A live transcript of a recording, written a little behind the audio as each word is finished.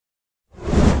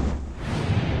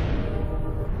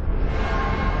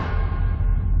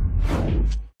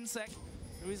Insect,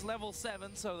 who is level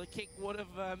 7, so the kick would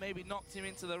have maybe knocked him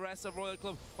into the rest of Royal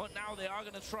Club, but now they are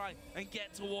going to try and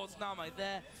get towards Name.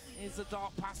 There is the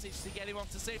dark passage to get him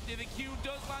off to safety. The Q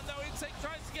does land, though. Insect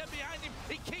tries to get behind him.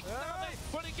 He kicks Name,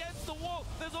 but against the wall.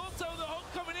 There's also the hook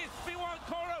coming in. Meanwhile,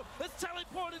 Koro has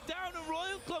teleported down, and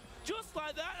Royal Club, just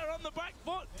like that, are on the back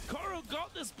foot. Koro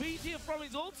got the speed here from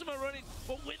his ultimate running,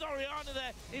 but with Orianna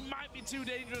there, it might be too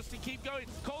dangerous to keep going.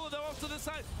 Kohler, though, off to the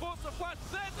side, force the flash.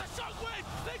 There's the shockwave.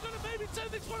 They're going to maybe turn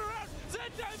this one around.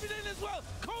 Zed diving in as well.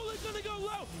 Kohler's going to go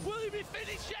low. Will he be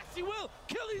finished? Yes, he will.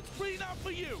 Killing spree now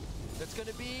for you. That's going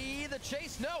to be the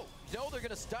chase. No, they're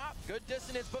going to stop. Good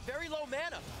dissonance, but very low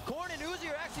mana. Korn and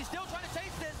Uzi are actually still trying to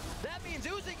chase this. That means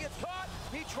Uzi gets caught.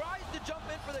 He tries to jump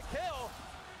in for the kill.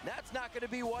 That's not going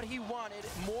to be what he wanted.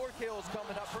 More kills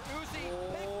coming up for Uzi.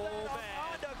 Picks that up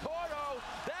onto Koro.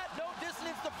 That no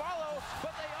dissonance to follow,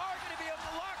 but they are going to be able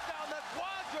to lock down the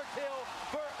Quadra Kill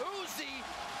for Uzi.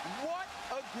 What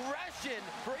aggression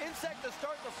for Insect to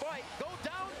start the fight. Go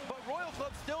down, but Royal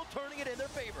Club still turning it in their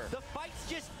favor. The fights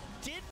just didn't